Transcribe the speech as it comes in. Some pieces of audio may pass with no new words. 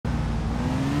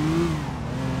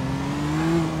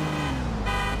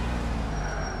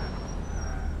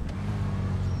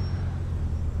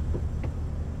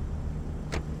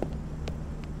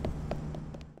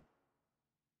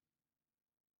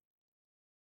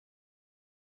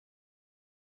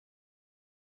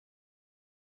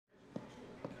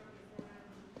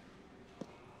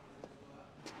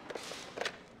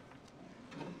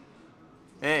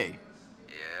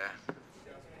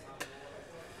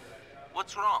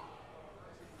What's wrong?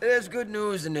 There's good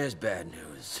news and there's bad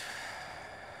news.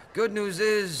 Good news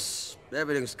is,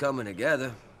 everything's coming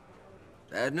together.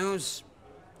 Bad news,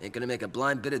 ain't gonna make a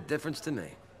blind bit of difference to me.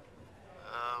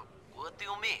 What do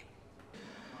you mean?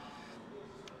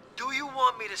 Do you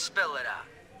want me to spell it out?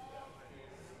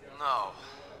 No,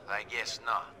 I guess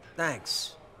not.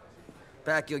 Thanks.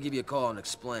 Packy will give you a call and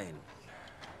explain.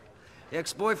 The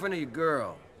ex-boyfriend of your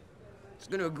girl is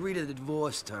gonna agree to the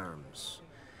divorce terms.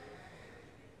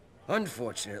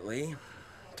 Unfortunately,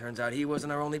 turns out he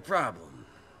wasn't our only problem.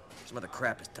 Some other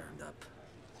crap has turned up.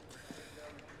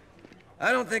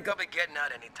 I don't think I'll be getting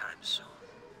out anytime soon.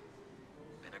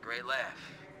 Been a great laugh.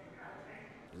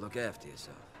 You look after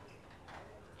yourself.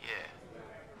 Yeah.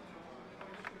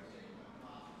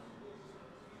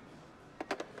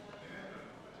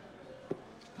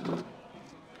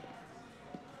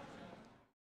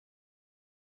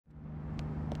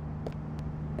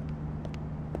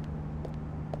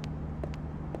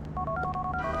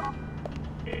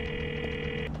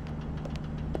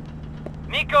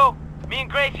 Nico, me and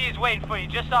Gracie is waiting for you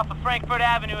just off of Frankfurt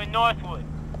Avenue in Northwood.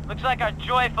 Looks like our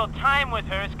joyful time with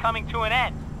her is coming to an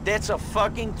end. That's a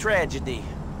fucking tragedy.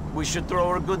 We should throw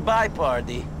her a goodbye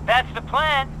party. That's the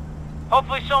plan.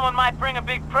 Hopefully someone might bring a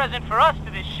big present for us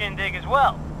to this shindig as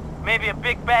well. Maybe a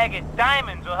big bag of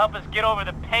diamonds will help us get over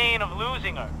the pain of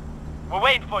losing her. We're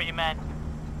waiting for you, man.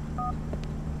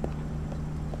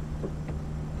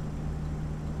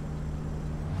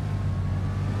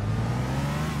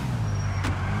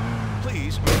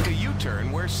 Please make a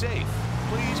U-turn where safe.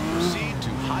 Please proceed to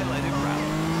highlighted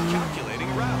route.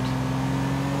 Calculating route.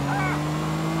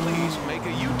 Please make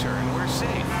a U-turn where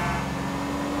safe.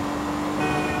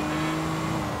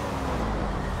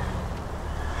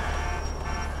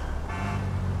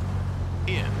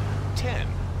 In 10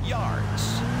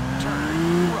 yards.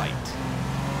 Turn right.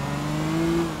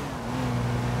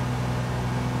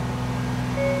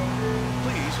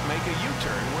 Please make a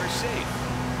U-turn where safe.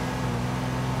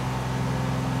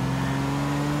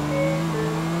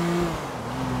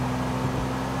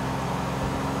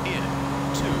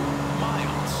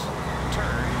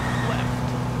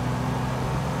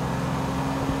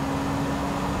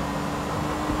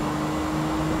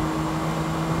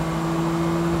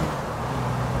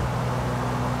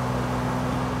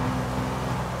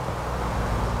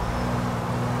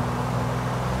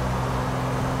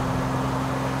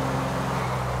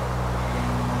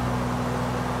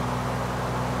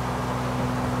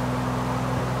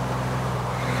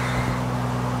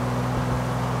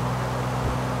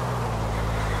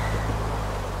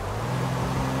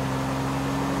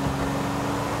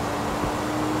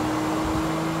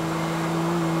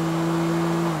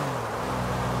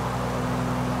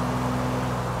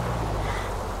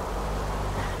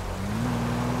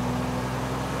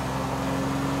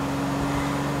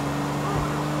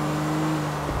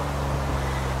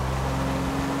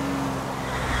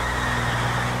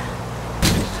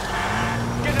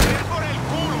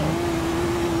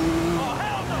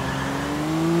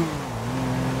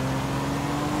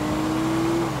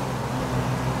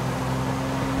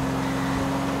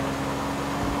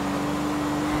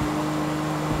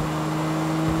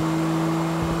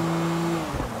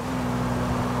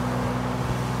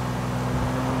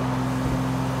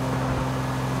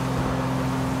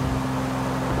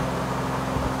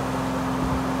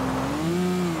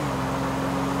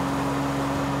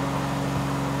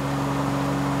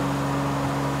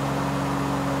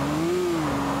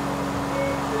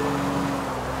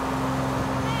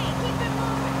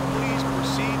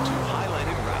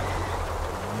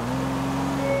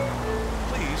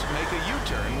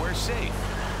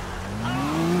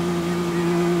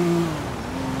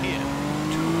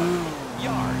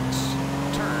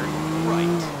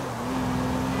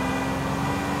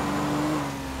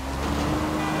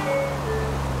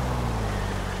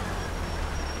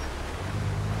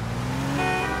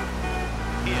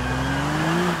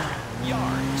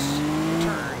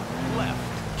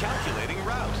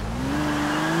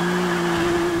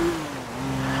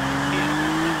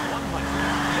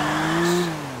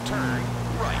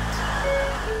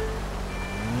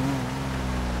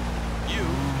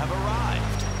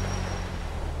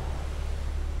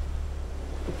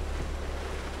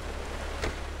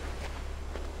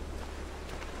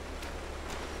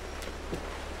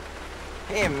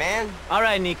 Hey, man. All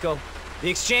right, Nico. The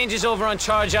exchange is over on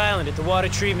Charge Island at the water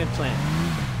treatment plant.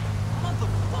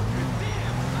 Motherfucker,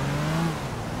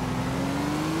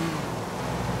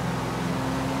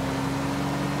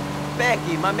 damn.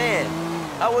 Becky, my man.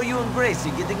 How are you and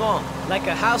Gracie getting on? Like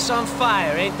a house on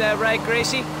fire, ain't that right,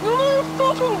 Gracie?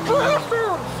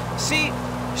 See,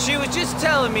 she was just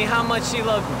telling me how much she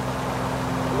loved me.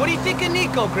 What do you think of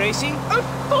Nico, Gracie? I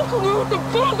fucking hate the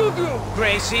both of you!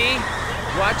 Gracie,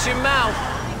 watch your mouth.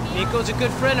 Nico's a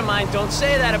good friend of mine. Don't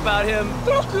say that about him.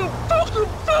 Fuck you, fuck you,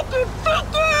 fuck you, fuck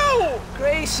you!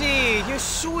 Gracie, you're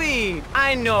sweet.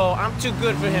 I know, I'm too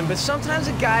good for him, but sometimes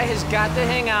a guy has got to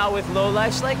hang out with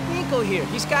lowlifes like Nico here.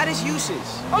 He's got his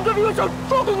uses. I'll give you some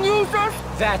fucking uses!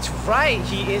 That's right,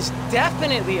 he is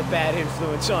definitely a bad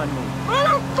influence on me.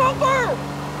 Motherfucker!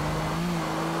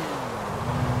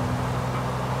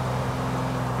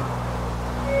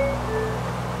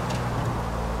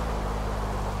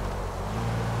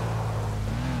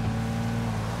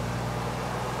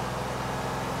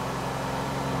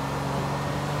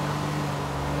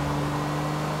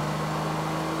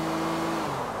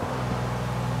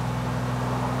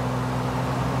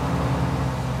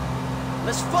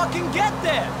 Let's fucking get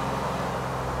there!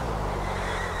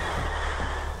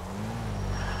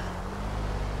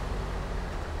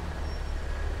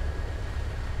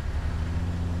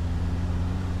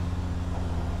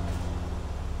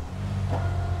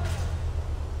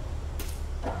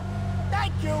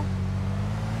 Thank you!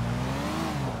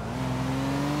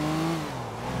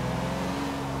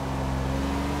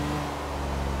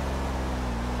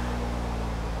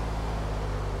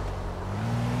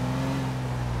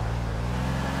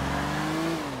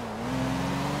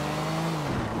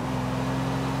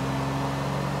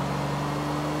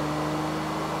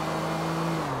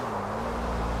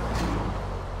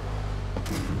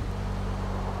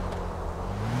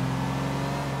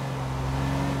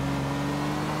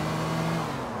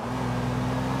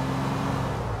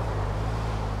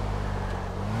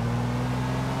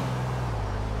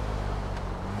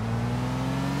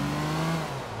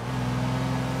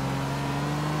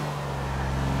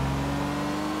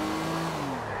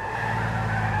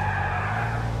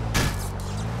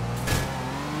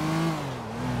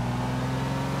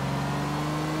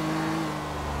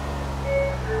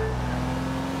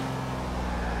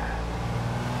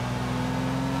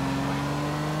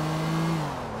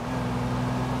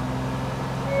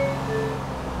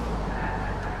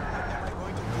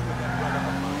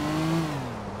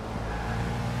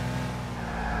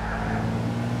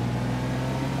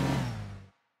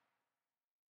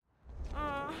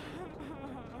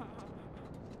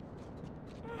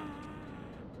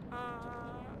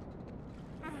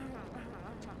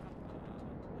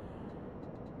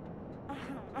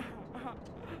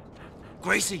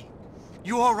 Gracie,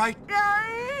 you all right?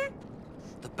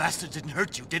 The bastards didn't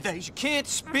hurt you, did they? She can't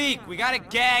speak. We got a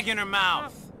gag in her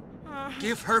mouth.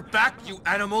 Give her back, you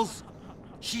animals.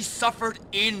 She suffered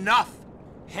enough.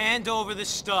 Hand over the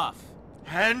stuff.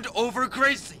 Hand over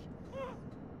Gracie.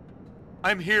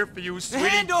 I'm here for you, sweetie.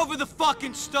 Hand over the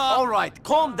fucking stuff! All right,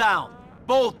 calm down.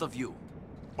 Both of you.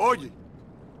 Oye,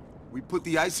 we put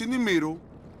the ice in the middle,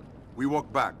 we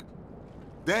walk back.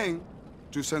 Then,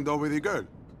 you send over the girl.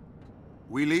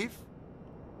 We leave,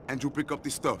 and you pick up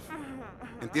the stuff.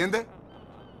 Entiende?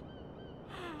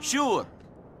 Sure.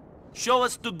 Show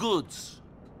us the goods.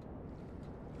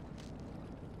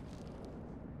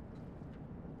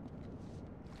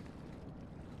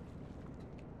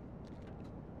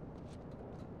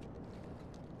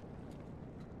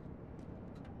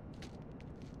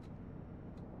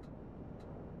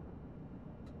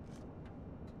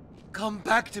 Come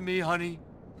back to me, honey.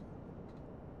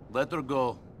 Let her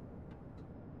go.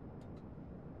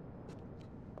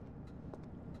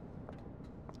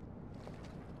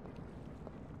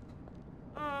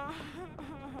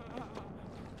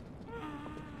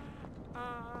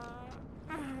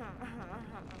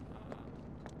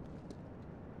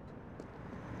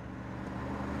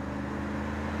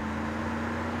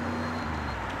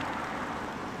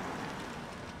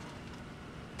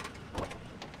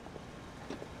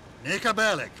 Nika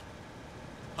Bellic.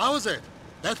 How is it?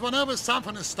 That whenever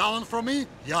something is stolen from me,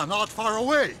 you're not far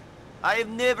away. I have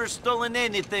never stolen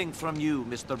anything from you,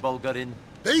 Mr. Bulgarin.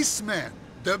 This man,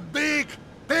 the big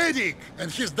Pedic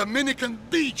and his Dominican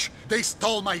beach, they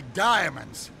stole my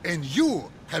diamonds. And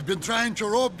you have been trying to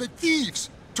rob the thieves,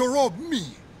 to rob me.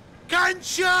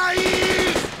 Conchai!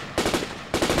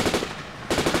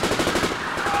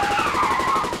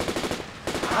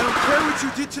 I don't care what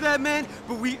you did to that man,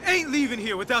 but we ain't leaving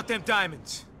here without them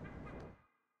diamonds.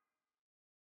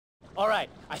 All right,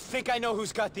 I think I know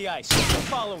who's got the ice.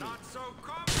 Follow me.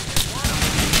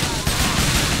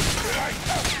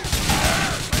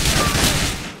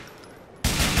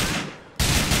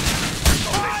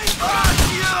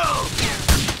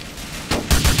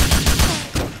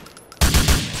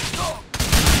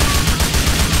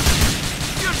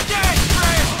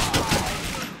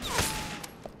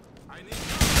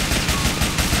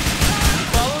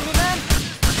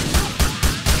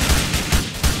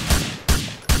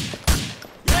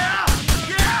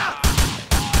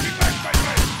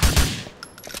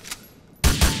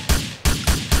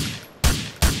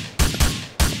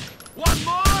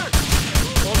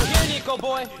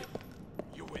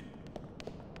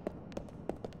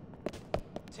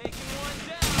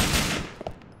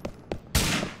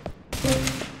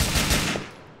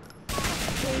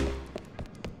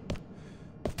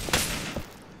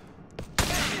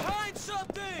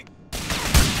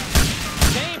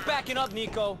 backing up,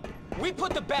 Nico. We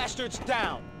put the bastards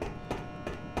down.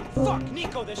 Fuck,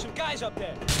 Nico, there's some guys up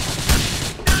there.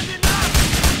 Not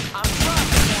enough! I'm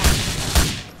dropping one.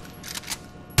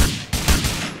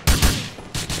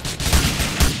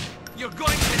 You're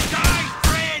going to die,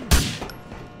 friend!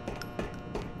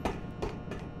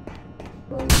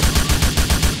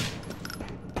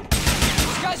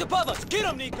 This guy's above us. Get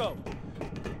him, Nico.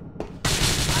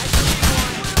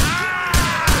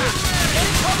 Get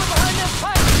in cover behind them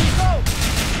pipes, Nico!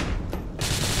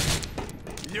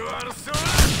 You are so...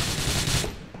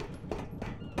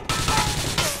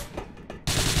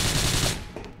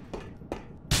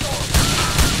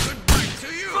 Goodbye to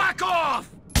you! Fuck off!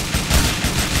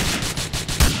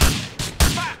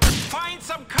 Find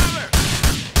some cover!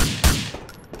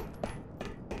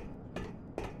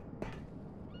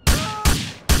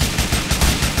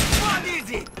 What is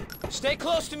it? Stay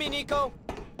close to me, Nico.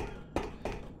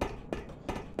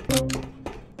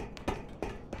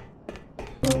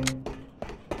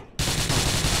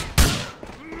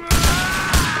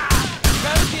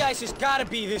 Gravity ice has gotta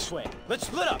be this way. Let's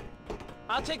split up.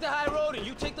 I'll take the high road and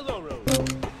you take the low road.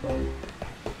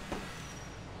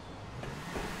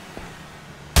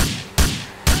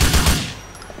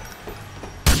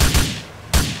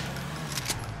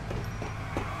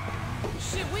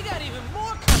 Shit, we got even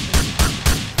more company.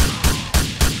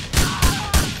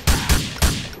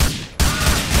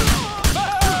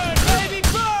 Burn, baby,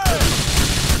 burn!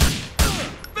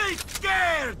 Be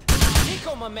scared!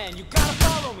 Nico, my man, you gotta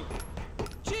follow me.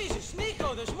 Jesus,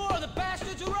 Nico, there's more of the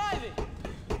bastards arriving.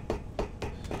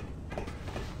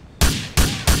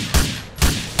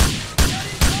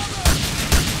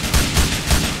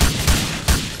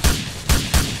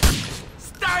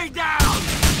 Stay down!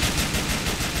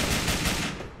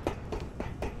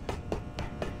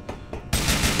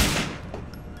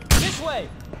 This way.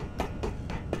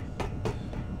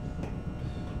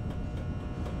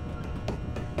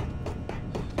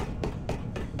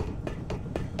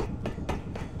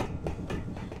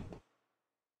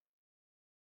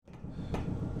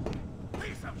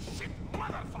 Piece of shit,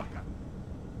 motherfucker!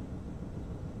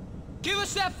 Give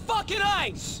us that fucking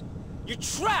ice! You're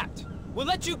trapped! We'll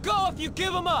let you go if you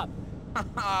give them up!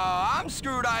 I'm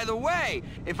screwed either way.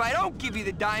 If I don't give you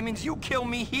the diamonds, you kill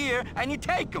me here and you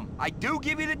take them. I do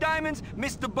give you the diamonds,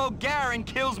 Mr. Bulgarian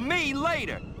kills me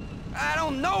later. I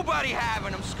don't nobody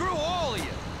having them. Screw all of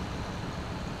you.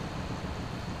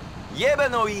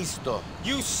 Jebeno isto.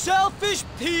 You selfish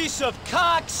piece of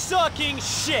cock-sucking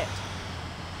shit!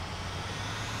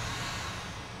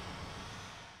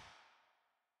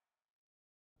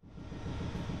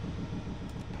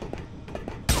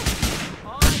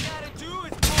 All I gotta do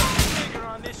is pull the trigger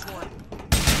on this one.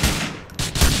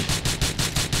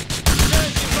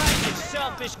 Serves you right, you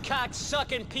selfish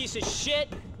cock-sucking piece of shit!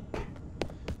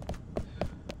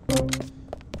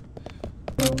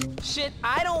 Shit,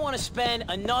 I don't want to spend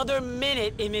another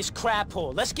minute in this crap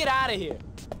hole. Let's get out of here.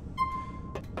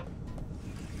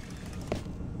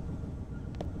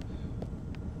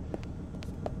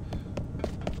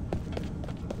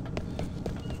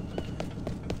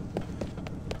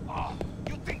 Oh,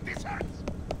 you think this hurts?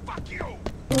 Fuck you!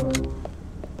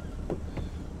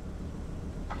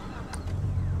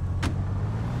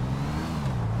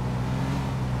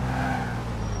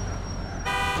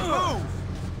 Move!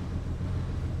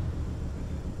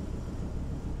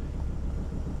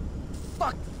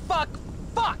 Fuck, fuck,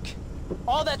 fuck!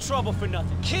 All that trouble for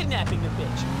nothing. Kidnapping the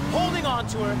bitch, holding on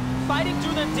to her, fighting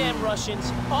through them damn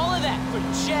Russians, all of that for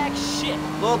jack shit.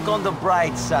 Look on the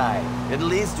bright side. At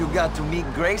least you got to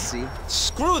meet Gracie.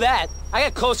 Screw that. I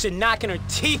got close to knocking her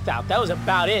teeth out. That was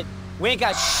about it. We ain't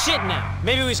got shit now.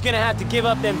 Maybe we was gonna have to give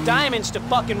up them diamonds to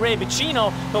fucking Ray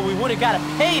Bacino, but we would've got a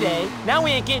payday. Now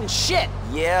we ain't getting shit.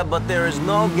 Yeah, but there is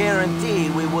no guarantee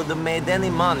we would have made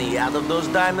any money out of those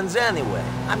diamonds anyway.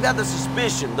 I've got the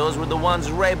suspicion those were the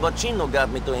ones Ray Bacino got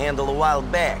me to handle a while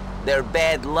back. They're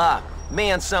bad luck.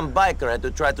 Me and some biker had to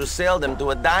try to sell them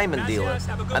to a diamond dealer,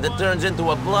 and it turns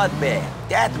into a bloodbath.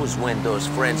 That was when those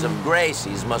friends of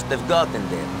Gracie's must have gotten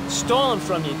them. Stolen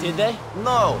from you, did they?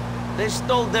 No, they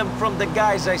stole them from the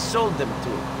guys I sold them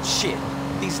to. Shit,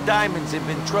 these diamonds have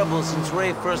been trouble since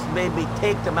Ray first made me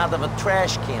take them out of a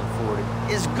trash can for it.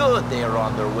 It's good they are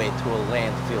on their way to a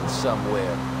landfill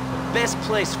somewhere. Best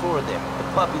place for them. The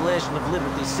population of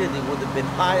Liberty City would have been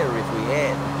higher if we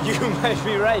had. You might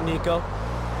be right, Nico.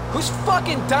 Whose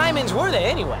fucking diamonds were they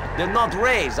anyway? They're not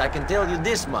Ray's, I can tell you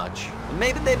this much.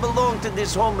 Maybe they belong to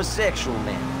this homosexual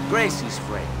man, Gracie's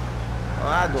friend.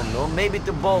 I don't know, maybe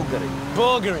to Bulgari.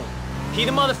 Bulgari. He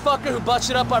the motherfucker who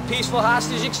busted up our peaceful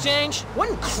hostage exchange? What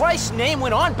in Christ's name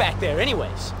went on back there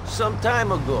anyways? Some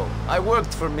time ago, I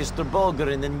worked for Mr.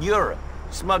 Bulgarin in Europe,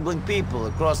 smuggling people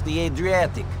across the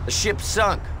Adriatic. The ship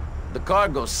sunk. The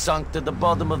cargo sunk to the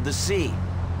bottom of the sea.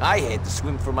 I had to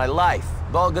swim for my life.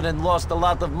 Bulgarin lost a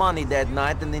lot of money that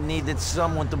night and they needed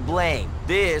someone to blame.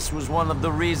 This was one of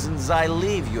the reasons I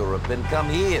leave Europe and come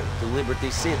here to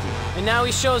Liberty City. And now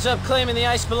he shows up claiming the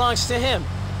ice belongs to him.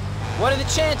 What are the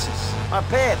chances? Our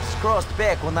paths crossed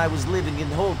back when I was living in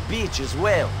Hope Beach as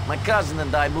well. My cousin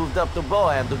and I moved up to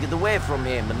Bohan to get away from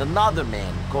him and another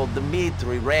man called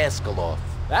Dmitri Raskolov.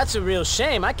 That's a real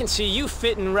shame. I can see you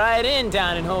fitting right in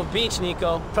down in Hope Beach,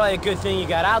 Nico. Probably a good thing you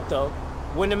got out, though.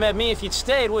 Wouldn't have met me if you'd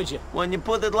stayed, would you? When you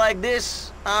put it like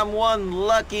this, I'm one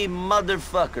lucky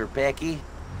motherfucker, Packy.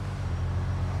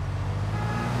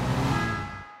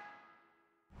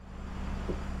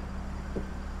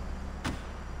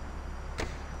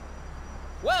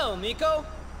 Well, Nico,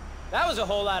 that was a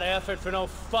whole lot of effort for no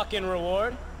fucking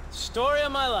reward. Story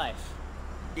of my life.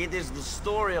 It is the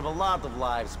story of a lot of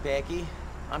lives, Packy.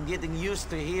 I'm getting used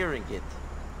to hearing it.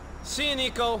 See you,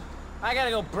 Nico. I gotta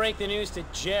go break the news to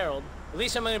Gerald. At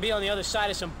least I'm gonna be on the other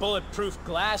side of some bulletproof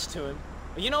glass to him.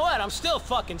 But you know what? I'm still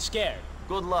fucking scared.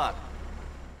 Good luck.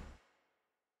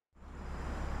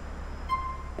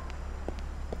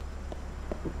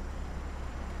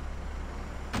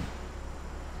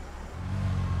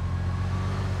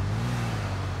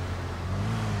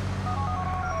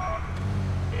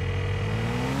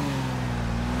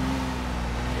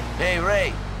 Hey,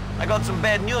 Ray, I got some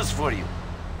bad news for you.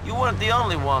 You weren't the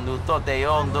only one who thought they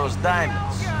owned those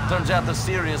diamonds. Turns out the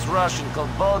serious Russian called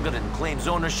Bulgarin claims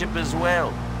ownership as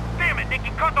well. Damn it, Nicky,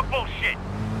 cut the bullshit!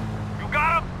 You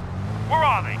got them? Where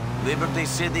are they? Liberty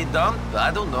City dump?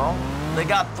 I don't know. They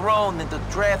got thrown into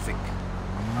traffic.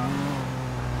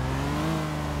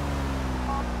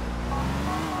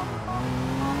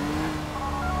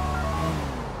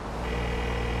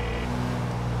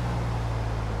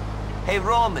 Hey,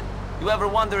 Roman, you ever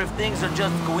wonder if things are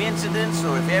just coincidence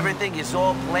or if everything is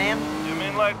all planned? You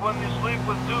mean like when you sleep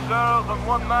with two girls on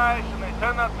one night and they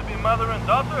turn out to be mother and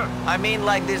daughter? I mean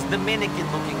like this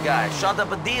Dominican-looking guy shot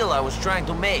up a deal I was trying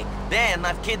to make. Then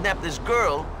I've kidnapped this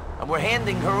girl, and we're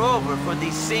handing her over for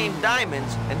these same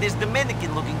diamonds, and this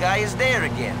Dominican-looking guy is there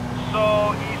again.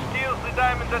 So he steals the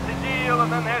diamonds at the deal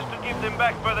and then has to give them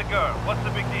back for the girl. What's the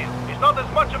big deal? It's not as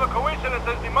much of a coincidence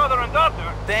as the mother and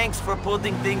daughter. Thanks for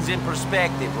putting things in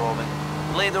perspective, Roman.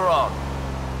 Later on.